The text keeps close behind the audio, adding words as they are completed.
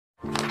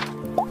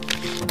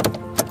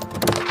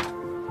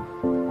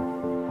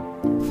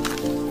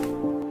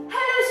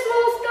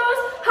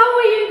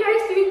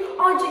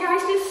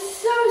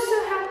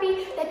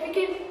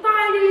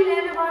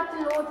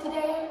for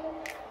today?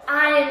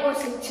 I am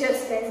also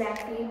just as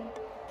happy.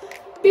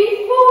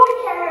 Before we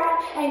carry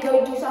on and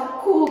go do some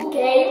cool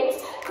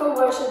games, go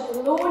worship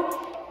the Lord,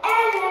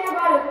 and learn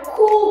about a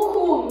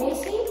cool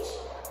message,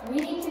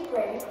 we need to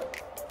pray.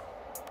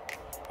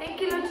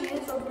 Thank you, Lord Jesus,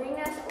 for bringing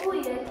us all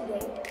here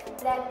today,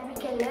 that we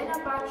can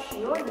learn about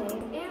your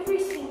name every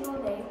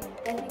single day,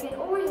 that we can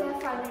always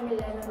have fun when we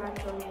learn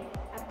about your name.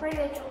 I pray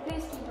that you'll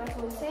please keep us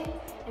all safe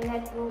and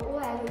that we'll all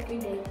have a good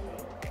day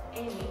today.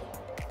 Amen.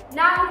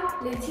 Now,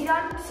 let's hit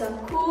on some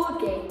cool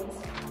games.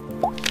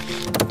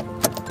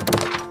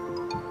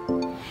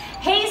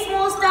 Hey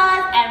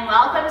Smallstarz, and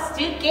welcome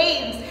to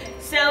games.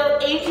 So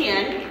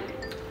Adrian,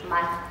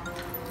 my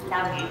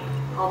lovely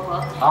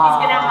helper, is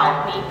gonna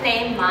help me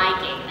play my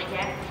game,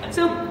 okay?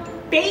 So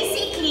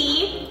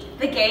basically,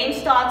 the game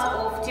starts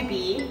off to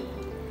be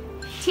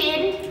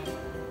 10,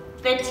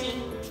 30,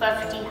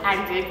 50,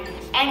 100,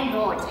 and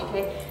naught,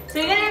 okay? So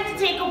you're gonna have to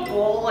take a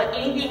ball or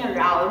anything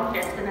around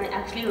that's gonna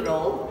actually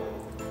roll,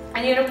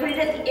 and you're gonna put it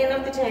at the end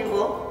of the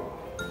table,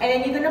 and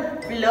then you're gonna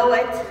blow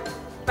it.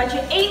 But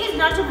your aim is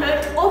not to blow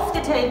it off the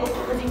table,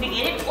 because if you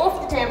get it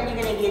off the table,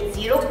 you're gonna get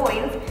 0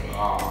 points.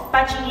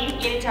 But you need to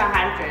get it to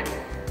 100.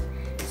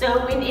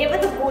 So whenever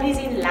the ball is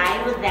in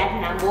line with that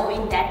number,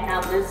 in that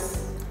numbers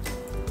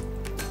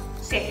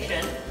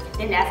section,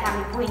 then that's how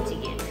many points you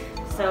get.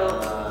 So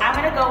I'm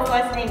gonna go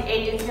first, and then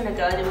Adrian's gonna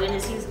go. The winner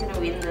is who's gonna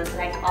win this,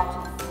 like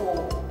after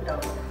 4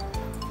 blows.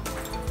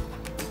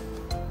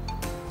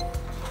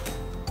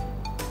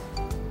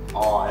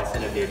 Oh, that's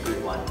gonna be a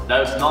good one.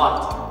 No, it's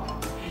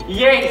not.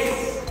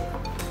 Yes!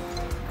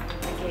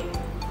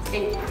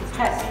 Okay, it's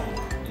tough.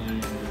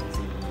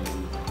 Easy.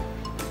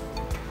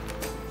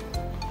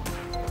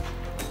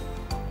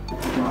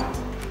 Right,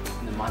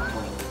 the my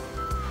point.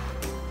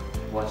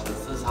 Watch this.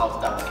 This is how it's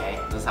done, okay?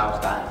 This is how it's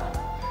done.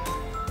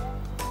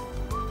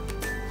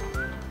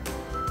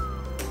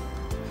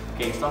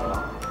 Okay, stop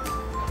now.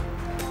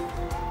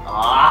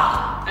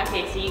 Ah!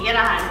 Okay, so you get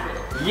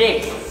 100.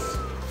 Yes!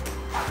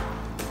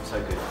 So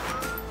good.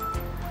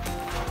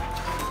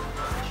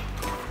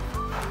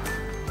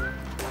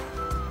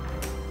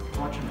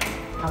 Come on, Tremaine.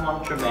 Come on,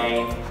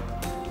 Tremaine.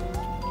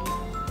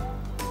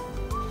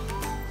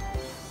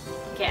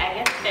 Okay, I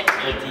get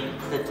 30.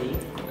 30.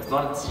 It's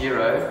not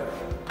 0.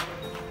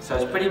 So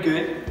it's pretty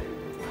good,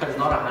 but it's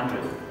not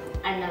 100.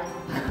 I know.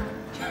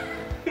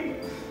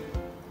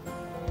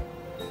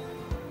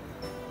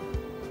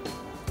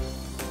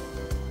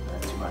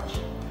 That's too much.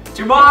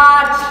 Too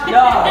much!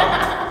 No!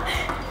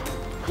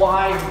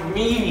 Why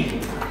me?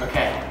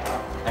 Okay.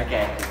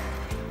 Okay.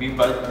 We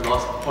both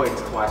lost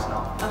points twice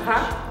now.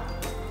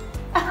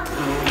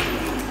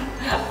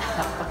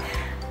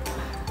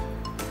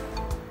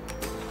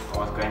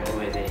 Oh, it's going all the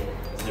way there.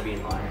 It's gonna be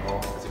in line. Oh,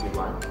 that's a good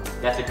one.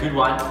 That's a good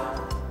one.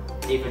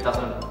 If it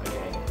doesn't,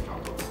 okay.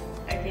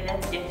 Okay,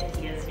 that's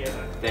definitely a 0.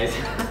 There's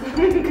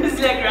Because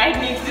like right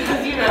next to the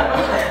 0.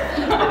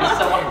 there's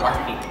someone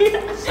laughing.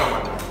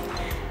 Someone laughing.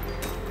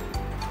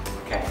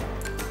 Okay.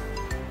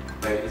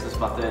 Wait, is this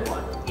my 3rd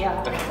one?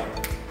 Yeah. Okay.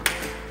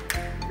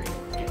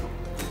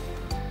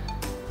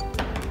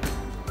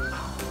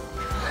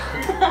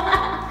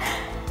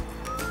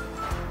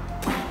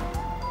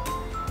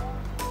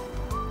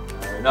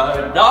 No.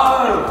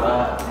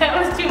 That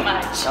was too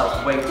much. That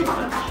was way too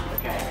much.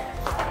 Okay.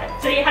 Okay.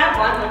 So you have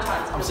one more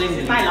chance. I'm seeing This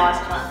is the my lead.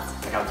 last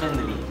chance. Okay, I'm taking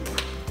the lead.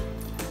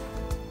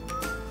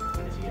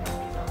 When is he gonna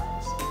beat up?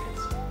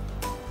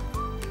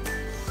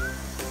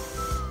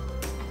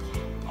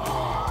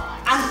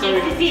 Oh, I'm so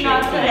definitely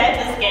not good tricky. at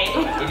this game.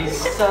 It is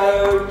so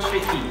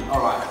tricky.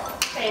 Alright.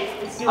 Okay,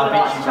 it's your I bet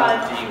last you guys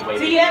chance. are doing way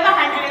So you have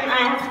 100 and I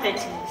have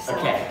 30. So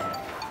okay.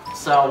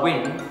 So I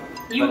win.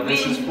 You but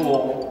this win. is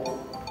for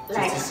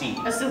like just to see.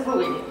 a super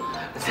win.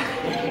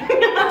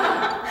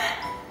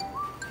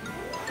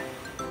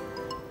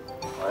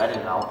 Oh, that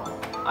didn't help.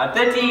 I'm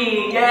 30! So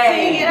you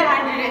Yay! get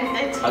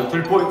 130. I'm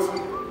 3 points.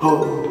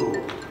 Oh.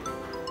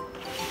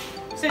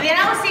 So then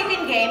our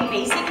second game,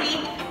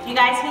 basically, you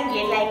guys can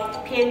get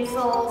like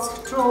pencils,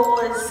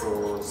 straws,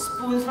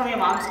 spoons from your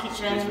mom's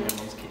kitchen.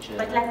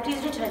 But like,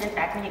 please return it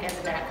back when you guys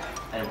are done.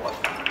 And watch.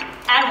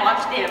 And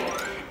watch them.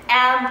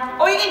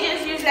 Or you can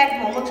just use like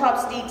normal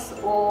chopsticks,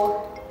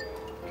 or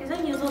please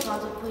don't use those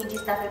ones with pointy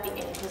stuff at the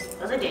end because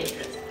those are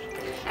dangerous.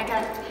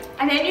 Okay.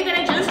 And then you're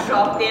gonna just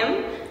drop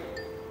them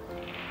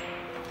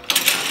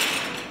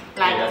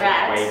like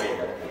that. Way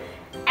better.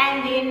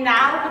 And then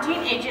now between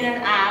Adrian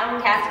and I,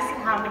 we have to see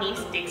how many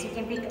sticks you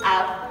can pick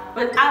up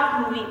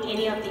without moving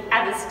any of the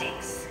other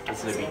sticks at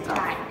This the is gonna same be tough.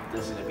 time.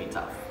 This is gonna be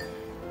tough.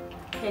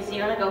 Okay, so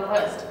you wanna go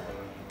first?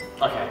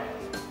 Okay.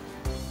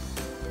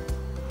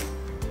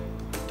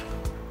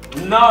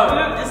 No!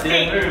 Move the stick.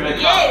 Didn't move it.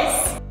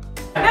 Yes!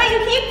 No, you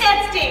keep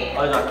that stick.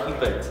 Oh no,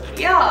 keep it.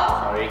 Yeah.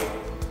 Sorry.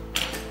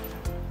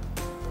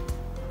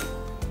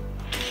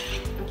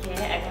 Okay,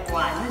 I got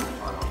one.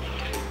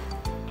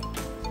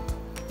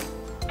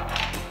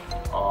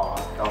 Oh,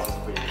 that was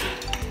pretty good.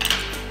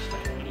 Just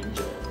like a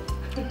ninja.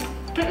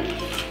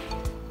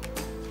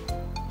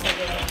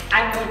 Okay,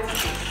 I'm going to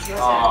six. Your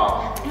turn.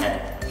 Oh, okay.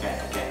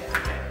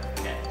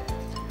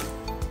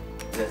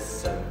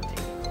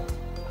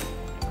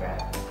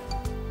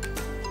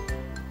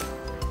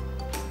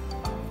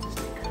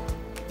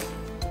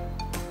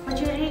 But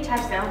you already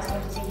touched them, so you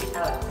have to take it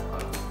out.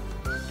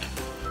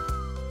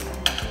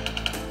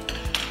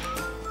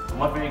 I'm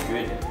not very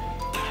good.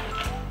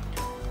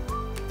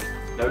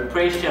 No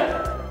pressure.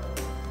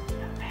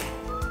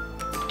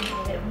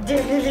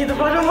 Definitely the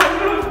bottom one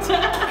moved.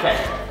 Okay.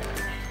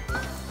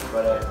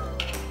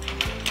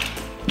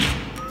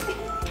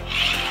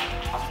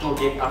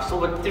 I've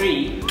still got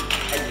 3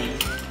 at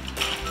least.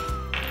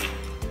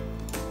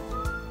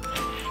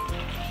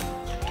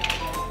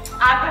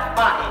 I've got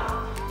 5.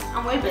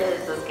 I'm way better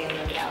at this game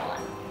than the other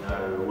one.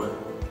 No.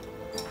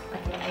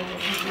 Okay, I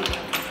just need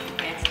one.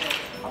 That's it.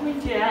 How many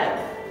do you have?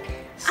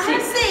 6. I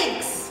have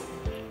 6.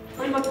 I've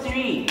only got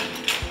 3.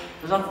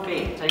 It's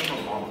unfair. Take my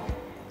mom.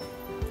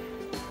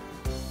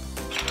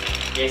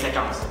 Yes, that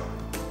counts.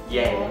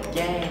 Yay.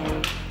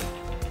 Yay.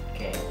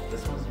 Okay,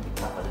 this one's gonna be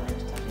tough. I don't have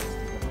to touch these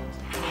stupid ones.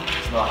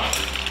 It's not.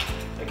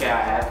 Okay,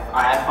 I have 5.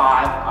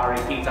 I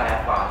repeat, I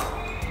have 5.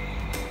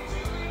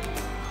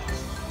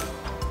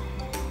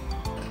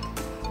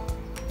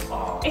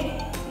 Oh. Okay,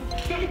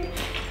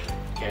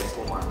 it's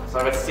still 1. So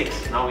I got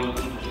 6. Now we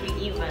even. We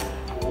even.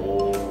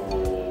 Oh.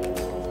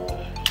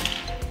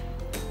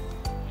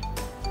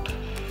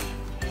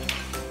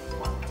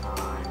 One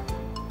time.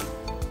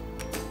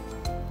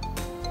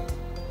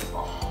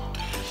 Oh,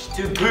 it's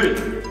too good.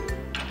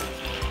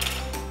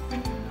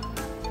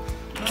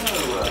 No.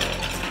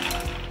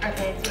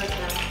 Okay, it's your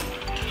turn.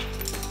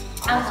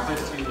 I'm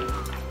supposed to.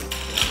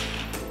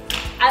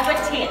 I've got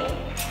 10.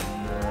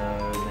 No,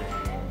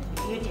 man.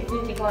 You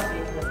definitely can't do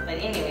this, but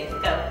anyways,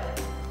 go.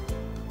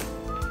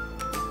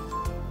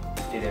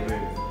 Did it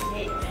move?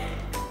 Yes.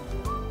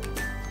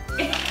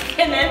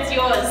 And that's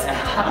yours.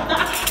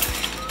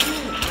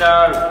 No.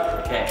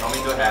 Okay, how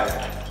many do I have?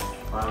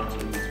 1,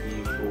 2,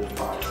 3,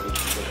 4, 5, 6,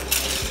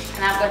 7.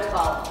 And I've got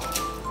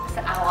 12. So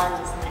I won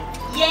this night.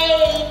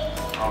 Yay!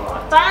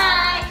 Alright.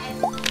 Bye!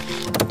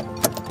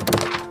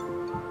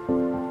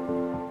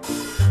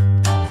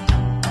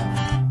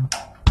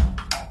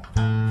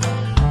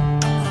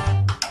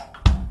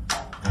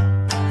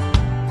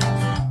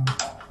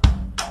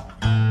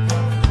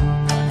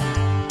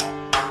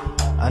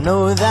 I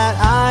know that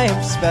I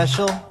am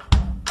special.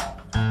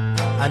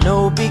 I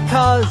know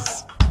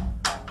because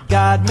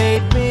God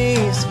made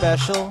me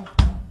special.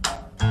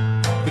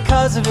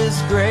 Because of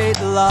His great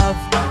love,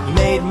 He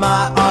made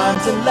my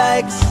arms and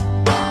legs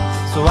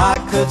so I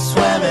could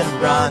swim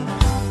and run.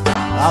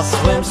 I'll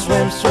swim,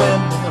 swim,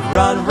 swim,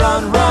 run,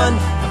 run, run.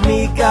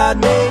 Me God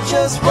made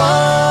just one.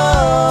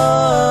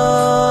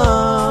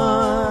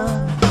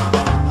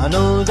 I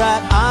know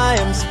that I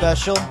am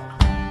special.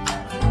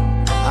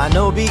 I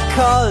know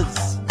because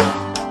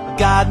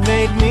God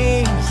made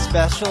me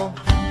special.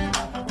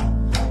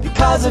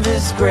 Because of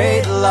His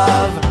great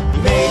love,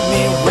 He made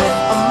me with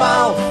a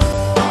mouth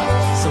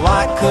so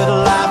I could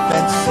laugh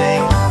and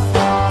sing.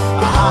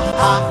 Ah,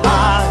 ah,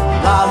 ah,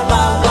 la,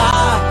 la, la.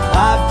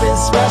 I've been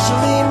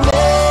specially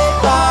made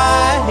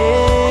by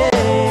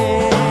Him.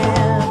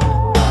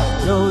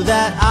 Know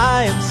that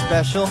I am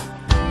special.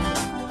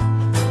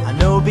 I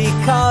know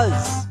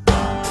because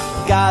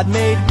God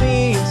made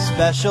me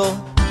special.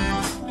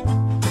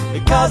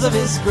 Because of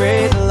His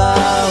great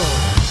love.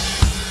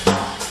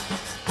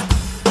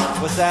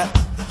 What's that?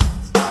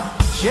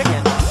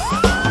 Chicken.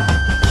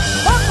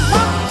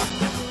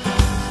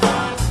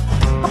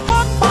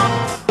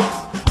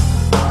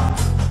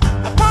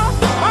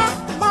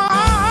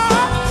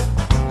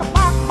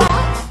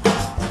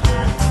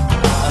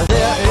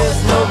 There is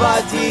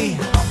nobody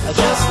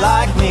just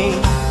like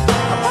me.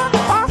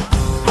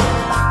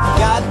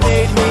 God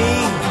made me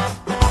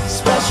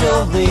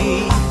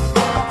specially.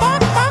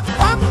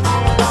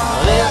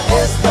 There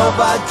is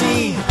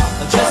nobody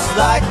just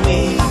like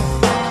me.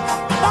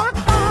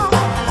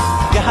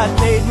 God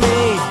made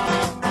me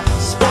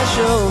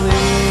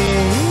specially.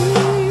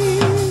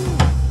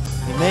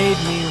 He made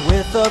me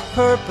with a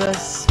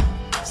purpose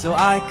so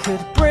I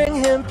could bring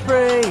Him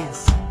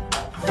praise.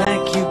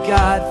 Thank you,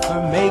 God,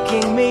 for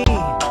making me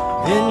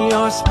in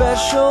your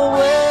special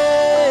way.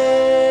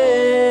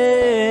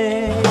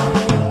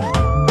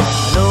 I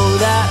know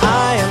that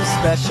I am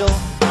special.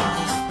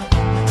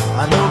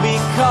 I know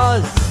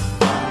because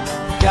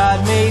God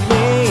made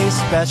me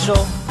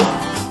special.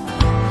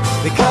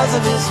 Because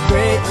of His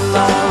great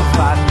love,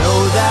 I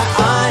know that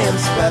I am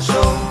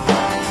special.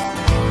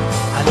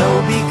 I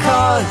know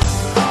because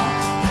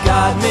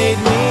God made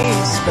me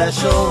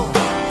special.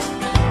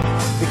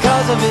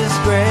 Because of His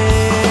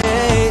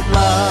great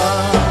love.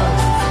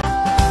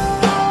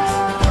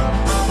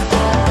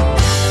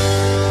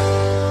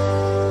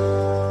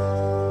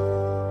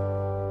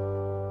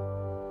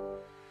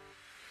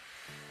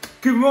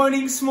 Good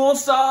morning, small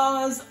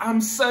stars.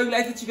 I'm so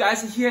glad that you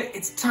guys are here.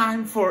 It's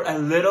time for a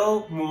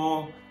little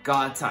more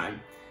God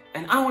time.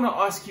 And I want to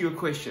ask you a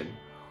question.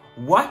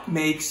 What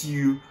makes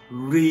you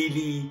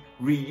really,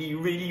 really,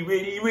 really,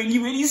 really, really,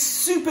 really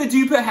super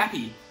duper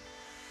happy?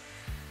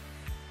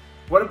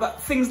 What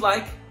about things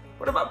like,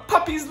 what about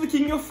puppies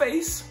licking your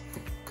face?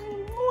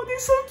 Oh, they're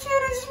so cute.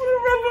 I just want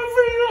to rub one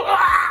for you.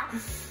 Ah!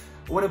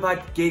 What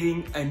about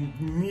getting a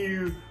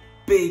new,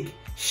 big,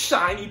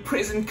 shiny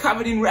present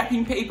covered in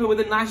wrapping paper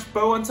with a nice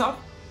bow on top?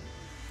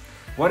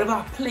 What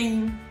about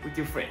playing with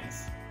your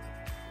friends?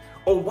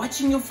 Or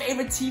watching your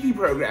favorite TV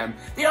program?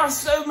 There are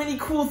so many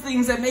cool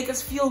things that make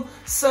us feel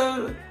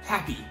so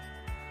happy.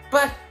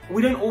 But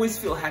we don't always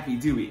feel happy,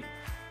 do we?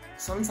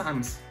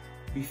 Sometimes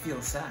we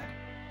feel sad.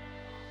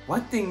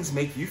 What things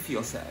make you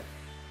feel sad?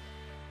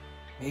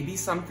 Maybe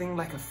something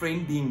like a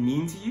friend being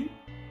mean to you?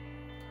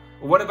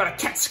 Or what about a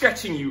cat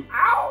scratching you?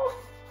 Ow!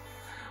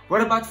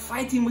 What about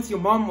fighting with your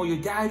mom or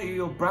your dad or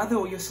your brother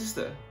or your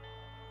sister?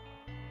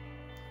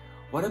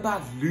 What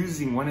about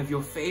losing one of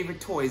your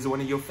favorite toys or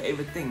one of your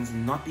favorite things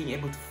and not being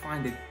able to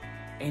find it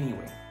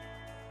anywhere?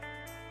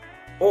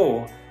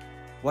 Or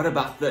what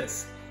about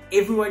this?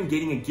 Everyone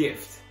getting a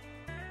gift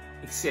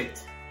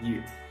except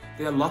you.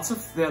 There are lots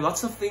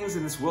of things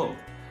in this world.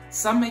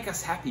 Some make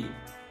us happy,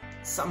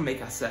 some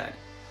make us sad,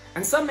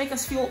 and some make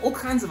us feel all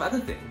kinds of other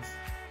things.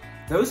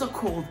 Those are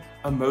called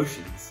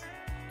emotions.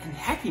 And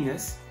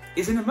happiness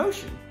is an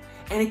emotion,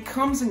 and it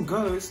comes and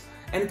goes,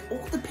 and it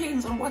all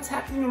depends on what's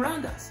happening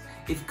around us.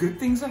 If good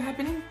things are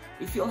happening,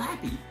 we feel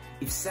happy.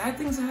 If sad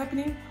things are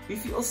happening, we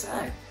feel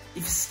sad.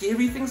 If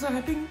scary things are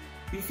happening,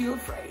 we feel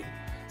afraid.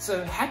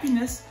 So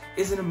happiness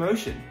is an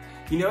emotion,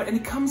 you know, and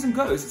it comes and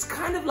goes. It's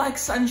kind of like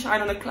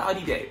sunshine on a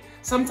cloudy day.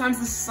 Sometimes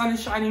the sun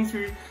is shining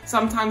through,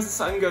 sometimes the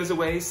sun goes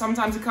away,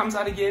 sometimes it comes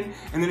out again,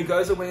 and then it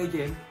goes away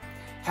again.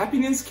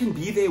 Happiness can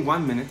be there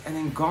 1 minute and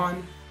then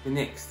gone the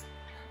next.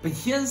 But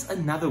here's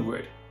another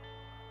word,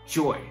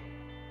 joy.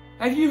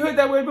 Have you heard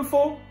that word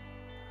before?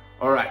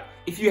 Alright,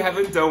 if you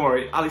haven't, don't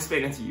worry, I'll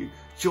explain it to you.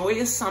 Joy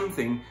is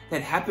something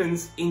that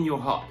happens in your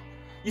heart.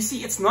 You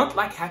see, it's not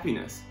like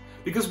happiness.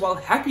 Because while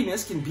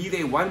happiness can be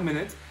there 1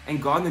 minute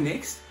and gone the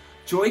next,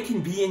 joy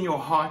can be in your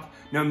heart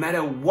no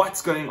matter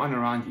what's going on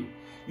around you.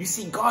 You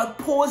see, God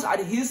pours out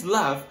His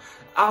love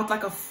out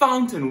like a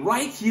fountain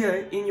right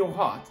here in your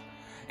heart.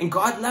 And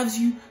God loves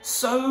you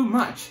so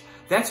much.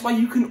 That's why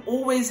you can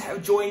always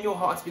have joy in your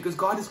heart, because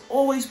God is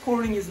always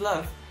pouring His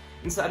love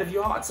inside of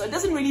your heart. So it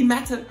doesn't really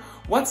matter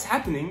what's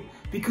happening,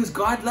 because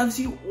God loves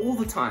you all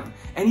the time.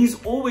 And He's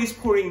always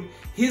pouring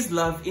His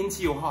love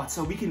into your heart.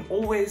 So we can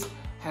always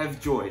have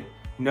joy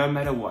no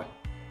matter what.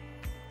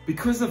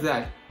 Because of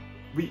that,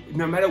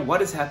 no matter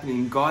what is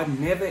happening, God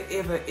never,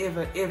 ever,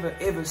 ever, ever,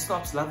 ever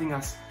stops loving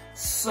us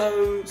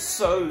so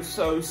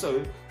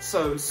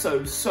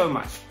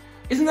much.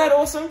 Isn't that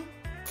awesome?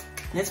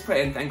 Let's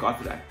pray and thank God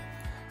for that.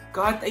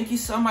 God, thank you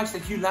so much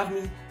that you love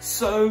me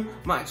so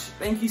much.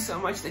 Thank you so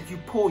much that you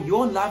pour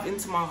your love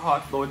into my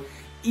heart, Lord,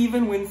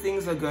 even when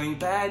things are going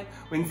bad,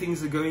 when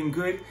things are going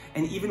good,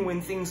 and even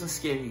when things are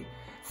scary.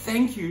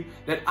 Thank you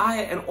that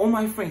I and all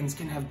my friends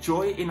can have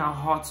joy in our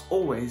hearts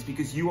always,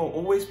 because you are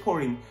always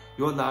pouring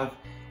your love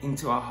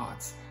into our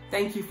hearts.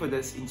 Thank you for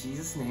this in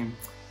Jesus' name.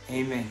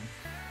 Amen.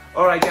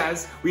 Alright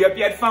guys, we hope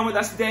you had fun with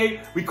us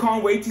today. We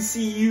can't wait to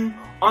see you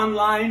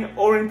online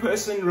or in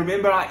person.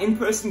 Remember, our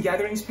in-person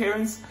gatherings,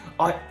 parents,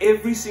 are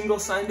every single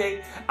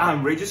Sunday.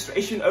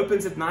 Registration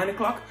opens at 9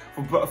 o'clock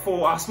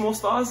for our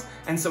Smallstarz,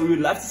 and so we would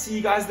love to see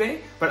you guys there.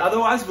 But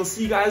otherwise, we'll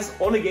see you guys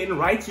all again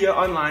right here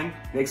online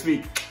next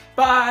week.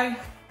 Bye!